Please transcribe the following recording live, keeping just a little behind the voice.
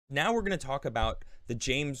Now we're going to talk about the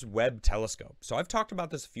James Webb Telescope. So I've talked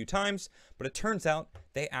about this a few times, but it turns out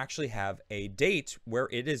they actually have a date where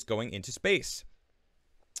it is going into space.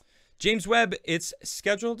 James Webb, it's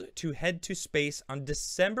scheduled to head to space on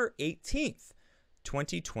December 18th,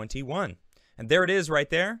 2021. And there it is right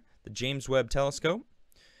there, the James Webb Telescope.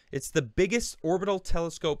 It's the biggest orbital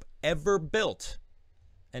telescope ever built.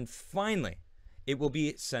 And finally, it will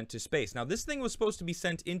be sent to space. Now, this thing was supposed to be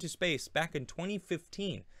sent into space back in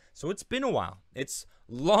 2015. So it's been a while. It's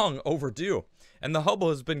long overdue. And the Hubble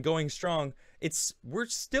has been going strong. We're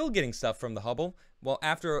still getting stuff from the Hubble. Well,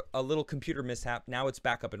 after a little computer mishap, now it's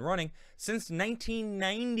back up and running since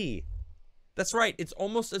 1990. That's right. It's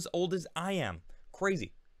almost as old as I am.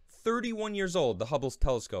 Crazy. 31 years old, the Hubble's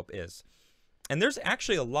telescope is. And there's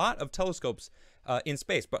actually a lot of telescopes in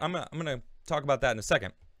space, but I'm gonna talk about that in a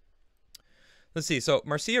second. Let's see. So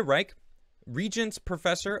Marcia Reich, Regents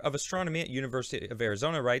Professor of Astronomy at University of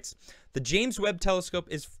Arizona, writes, the James Webb Telescope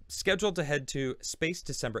is scheduled to head to space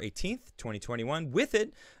December 18th, 2021. With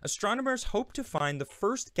it, astronomers hope to find the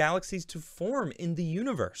first galaxies to form in the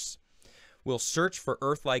universe. We'll search for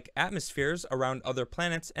Earth-like atmospheres around other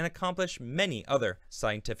planets and accomplish many other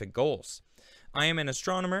scientific goals. I am an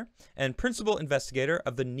astronomer and principal investigator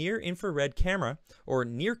of the near-infrared camera, or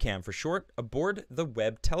NIRCam for short, aboard the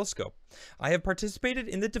Webb telescope. I have participated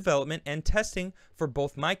in the development and testing for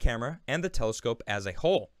both my camera and the telescope as a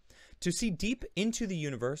whole. To see deep into the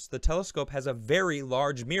universe, the telescope has a very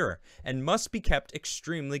large mirror and must be kept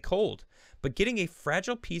extremely cold. But getting a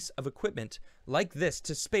fragile piece of equipment like this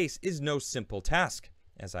to space is no simple task,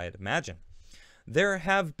 as I had imagined. There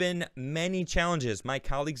have been many challenges my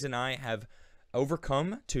colleagues and I have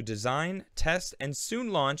overcome to design, test, and soon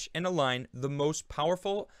launch and align the most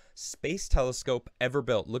powerful space telescope ever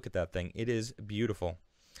built. Look at that thing. It is beautiful.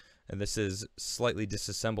 And this is slightly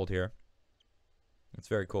disassembled here. It's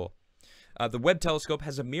very cool. The Webb telescope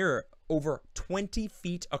has a mirror over 20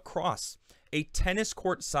 feet across, a tennis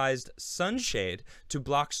court-sized sunshade to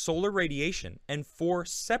block solar radiation, and 4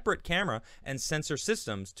 separate camera and sensor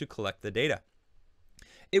systems to collect the data.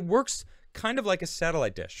 It works kind of like a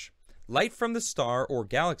satellite dish. Light from the star or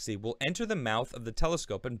galaxy will enter the mouth of the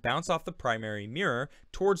telescope and bounce off the primary mirror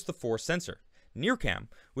towards the 4 sensor. NIRCam,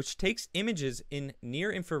 which takes images in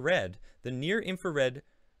near-infrared, the near-infrared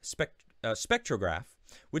spectrograph,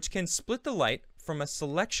 which can split the light from a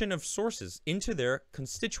selection of sources into their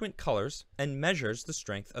constituent colors and measures the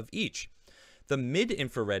strength of each. The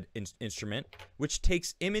mid-infrared instrument, which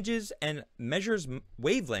takes images and measures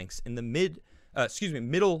wavelengths in the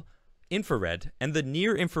middle infrared, and the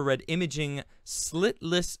near-infrared imaging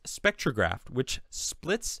slitless spectrograph, which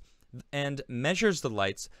splits and measures the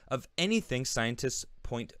lights of anything scientists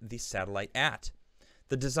point the satellite at.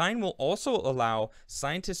 The design will also allow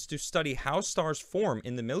scientists to study how stars form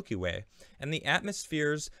in the Milky Way and the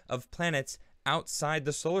atmospheres of planets outside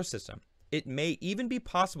the solar system. It may even be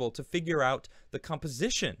possible to figure out the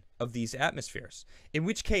composition of these atmospheres, in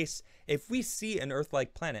which case, if we see an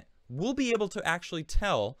Earth-like planet, we'll be able to actually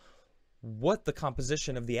tell what the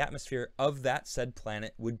composition of the atmosphere of that said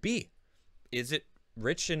planet would be. Is it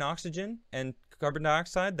rich in oxygen and carbon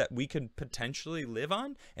dioxide that we could potentially live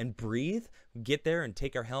on and breathe, get there and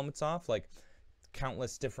take our helmets off like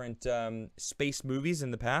countless different space movies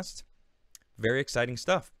in the past? Very exciting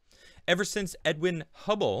stuff. Ever since Edwin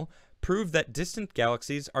Hubble proved that distant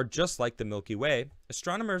galaxies are just like the Milky Way,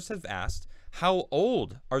 astronomers have asked, how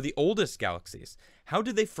old are the oldest galaxies? How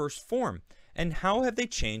did they first form? And how have they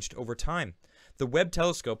changed over time? The Webb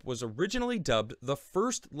telescope was originally dubbed the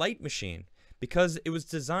first light machine because it was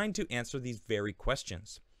designed to answer these very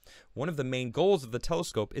questions. One of the main goals of the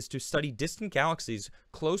telescope is to study distant galaxies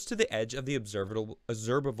close to the edge of the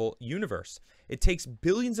observable universe. It takes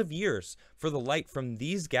billions of years for the light from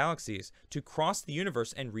these galaxies to cross the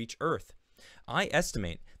universe and reach Earth. I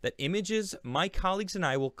estimate that images my colleagues and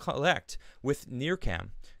I will collect with NIRCam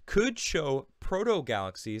could show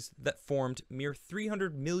proto-galaxies that formed mere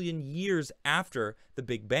 300 million years after the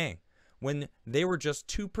Big Bang, when they were just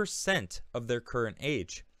 2% of their current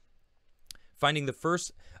age. Finding the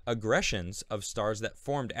first aggregations of stars that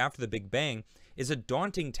formed after the Big Bang is a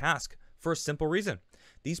daunting task for a simple reason.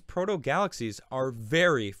 These proto-galaxies are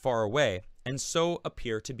very far away and so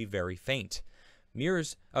appear to be very faint.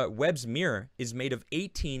 Webb's mirror is made of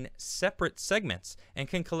 18 separate segments and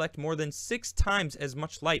can collect more than 6 times as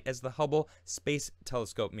much light as the Hubble Space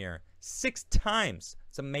Telescope mirror. 6 times!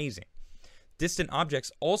 It's amazing. Distant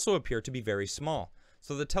objects also appear to be very small,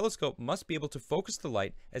 so the telescope must be able to focus the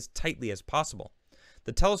light as tightly as possible.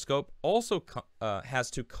 The telescope also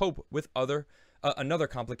has to cope with another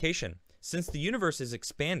complication. Since the universe is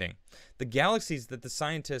expanding, the galaxies that the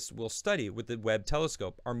scientists will study with the Webb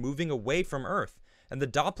telescope are moving away from Earth, and the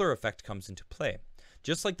Doppler effect comes into play.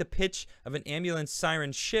 Just like the pitch of an ambulance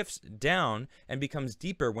siren shifts down and becomes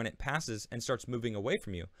deeper when it passes and starts moving away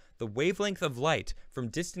from you, the wavelength of light from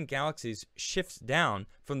distant galaxies shifts down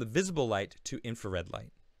from the visible light to infrared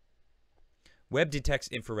light. Webb detects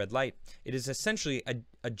infrared light. It is essentially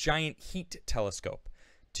a giant heat telescope.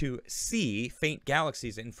 To see faint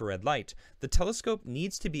galaxies in infrared light, the telescope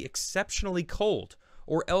needs to be exceptionally cold,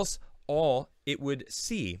 or else all it would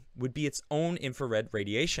see would be its own infrared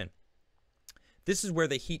radiation. This is where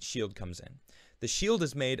the heat shield comes in. The shield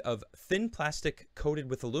is made of thin plastic coated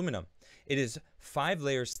with aluminum. It is 5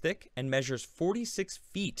 layers thick and measures 46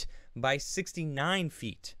 feet by 69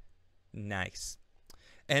 feet. Nice.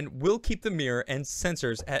 And will keep the mirror and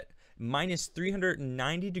sensors at minus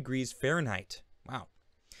 390 degrees Fahrenheit. Wow.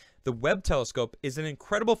 The Webb telescope is an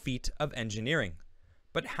incredible feat of engineering.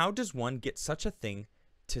 But how does one get such a thing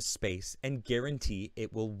to space and guarantee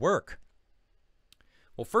it will work?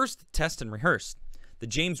 Well, first, test and rehearse. The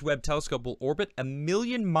James Webb telescope will orbit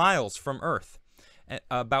 1,000,000 miles from Earth,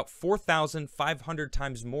 about 4,500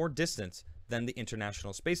 times more distance than the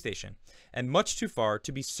International Space Station, and much too far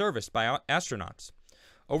to be serviced by astronauts.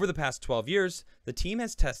 Over the past 12 years, the team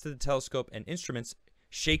has tested the telescope and instruments,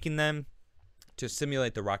 shaking them to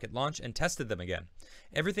simulate the rocket launch, and tested them again.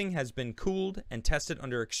 Everything has been cooled and tested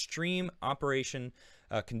under extreme operation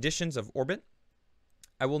conditions of orbit.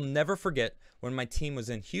 I will never forget when my team was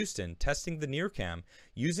in Houston testing the NIRCam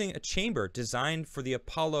using a chamber designed for the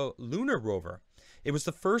Apollo lunar rover. It was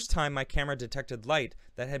the first time my camera detected light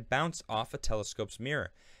that had bounced off a telescope's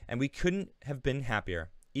mirror, and we couldn't have been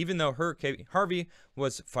happier, even though Hurricane Harvey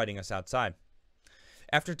was fighting us outside.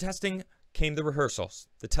 After testing came the rehearsals.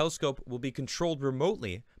 The telescope will be controlled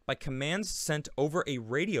remotely by commands sent over a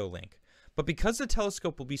radio link. But because the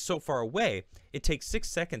telescope will be so far away, it takes 6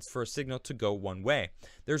 seconds for a signal to go one way.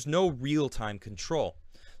 There's no real-time control.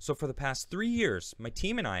 So for the past 3 years, my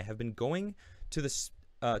team and I have been going to the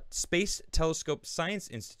Space Telescope Science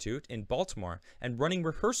Institute in Baltimore and running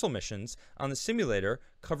rehearsal missions on the simulator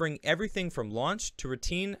covering everything from launch to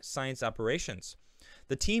routine science operations.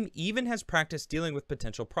 The team even has practiced dealing with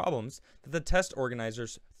potential problems that the test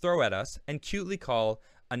organizers throw at us and cutely call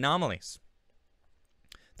anomalies.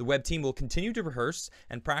 The Webb team will continue to rehearse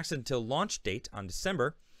and practice until launch date on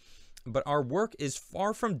December, but our work is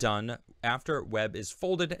far from done after Webb is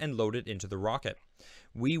folded and loaded into the rocket.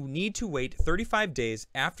 We need to wait 35 days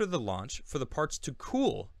after the launch for the parts to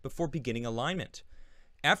cool before beginning alignment.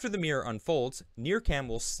 After the mirror unfolds, NIRCam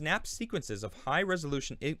will snap sequences of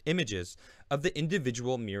high-resolution images of the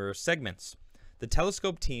individual mirror segments. The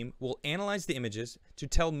telescope team will analyze the images to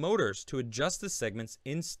tell motors to adjust the segments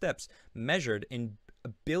in steps measured in a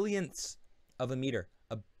billionths of a meter.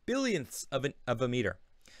 A billionths of a meter.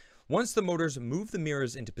 Once the motors move the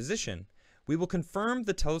mirrors into position, we will confirm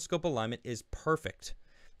the telescope alignment is perfect.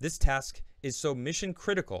 This task is so mission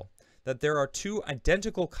critical that there are 2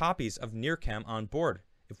 identical copies of NIRCam on board.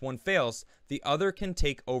 If one fails, the other can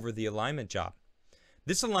take over the alignment job.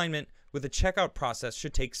 This alignment with a checkout process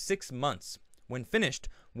should take 6 months. When finished,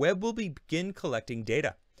 Webb will begin collecting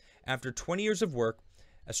data. After 20 years of work,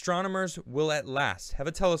 astronomers will at last have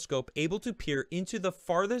a telescope able to peer into the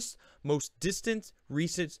farthest, most distant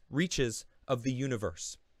reaches of the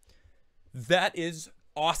universe. That is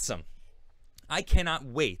awesome. I cannot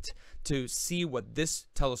wait to see what this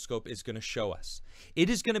telescope is going to show us. It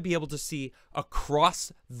is going to be able to see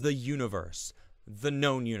across the universe, the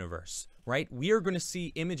known universe, right? We are going to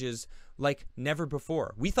see images like never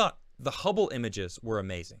before. We thought the Hubble images were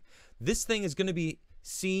amazing. This thing is going to be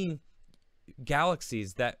seeing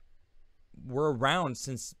galaxies that were around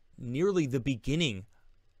since nearly the beginning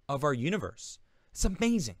of our universe. It's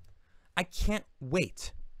amazing. I can't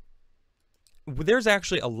wait. There's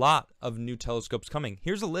actually a lot of new telescopes coming.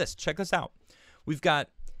 Here's a list. Check this out. We've got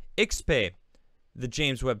XP, the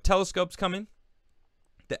James Webb telescopes coming,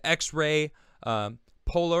 the X-ray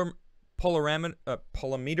polarimeter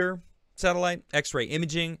satellite, X-ray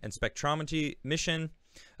imaging and spectrometry mission,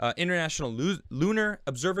 International Lunar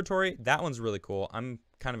Observatory. That one's really cool. I'm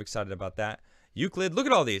kind of excited about that. Euclid. Look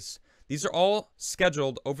at all these. These are all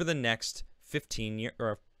scheduled over the next 13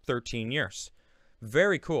 years.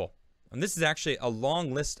 Very cool. And this is actually a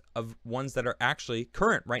long list of ones that are actually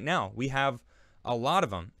current right now. We have a lot of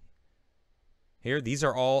them. Here, these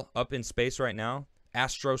are all up in space right now.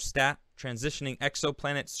 Astrostat, Transitioning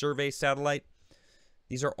Exoplanet Survey Satellite.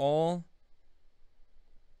 These are all,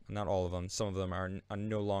 not all of them, some of them are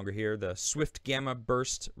no longer here. The Swift Gamma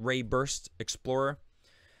Burst, Ray Burst Explorer.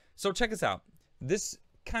 So check this out. This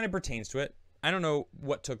kind of pertains to it. I don't know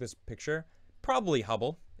what took this picture. Probably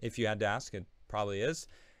Hubble, if you had to ask. It probably is.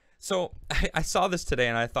 So I saw this today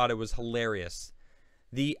and I thought it was hilarious.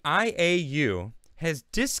 The IAU has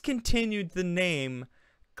discontinued the name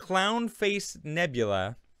Clown Face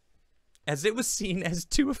Nebula as it was seen as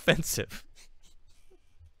too offensive.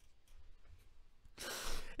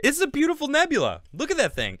 It's a beautiful nebula. Look at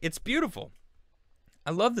that thing. It's beautiful.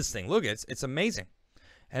 I love this thing. Look, it's amazing.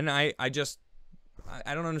 And I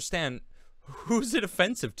don't understand, who's it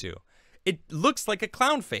offensive to? It looks like a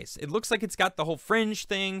clown face. It looks like it's got the whole fringe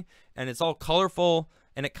thing, and it's all colorful,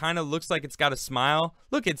 and it kind of looks like it's got a smile.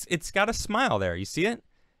 Look, it's got a smile there. You see it?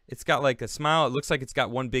 It's got like a smile. It looks like it's got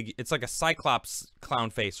one big, it's like a Cyclops clown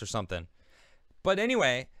face or something. But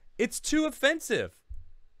anyway, it's too offensive.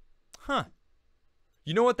 Huh.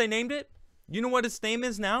 You know what they named it? You know what its name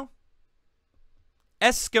is now?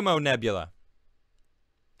 Eskimo Nebula.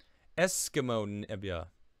 Eskimo Nebula.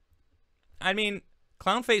 I mean,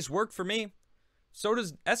 clown face worked for me. So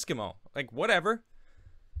does Eskimo. Like, whatever.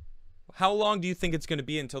 How long do you think it's going to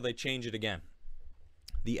be until they change it again?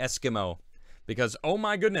 The Eskimo. Because, oh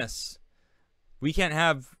my goodness, we can't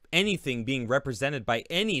have anything being represented by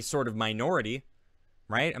any sort of minority,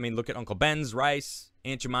 right? I mean, look at Uncle Ben's rice,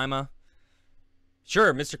 Aunt Jemima.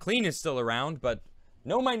 Sure, Mr. Clean is still around, but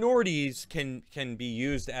no minorities can be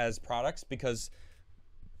used as products because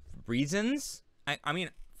reasons. I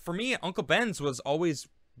mean, for me, Uncle Ben's was always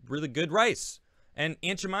really good rice, and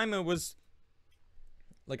Aunt Jemima was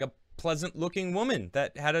like a pleasant-looking woman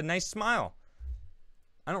that had a nice smile.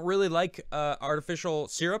 I don't really like artificial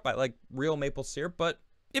syrup. I like real maple syrup, but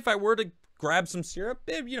if I were to grab some syrup,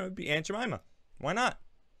 it'd be Aunt Jemima. Why not?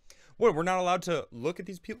 What, we're not allowed to look at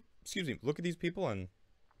these people? Excuse me, look at these people and,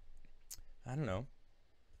 I don't know,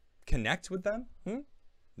 connect with them?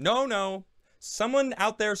 No. Someone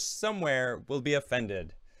out there somewhere will be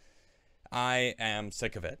offended. I am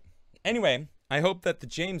sick of it. Anyway, I hope that the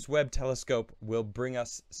James Webb Telescope will bring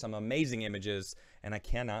us some amazing images, and I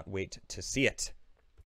cannot wait to see it.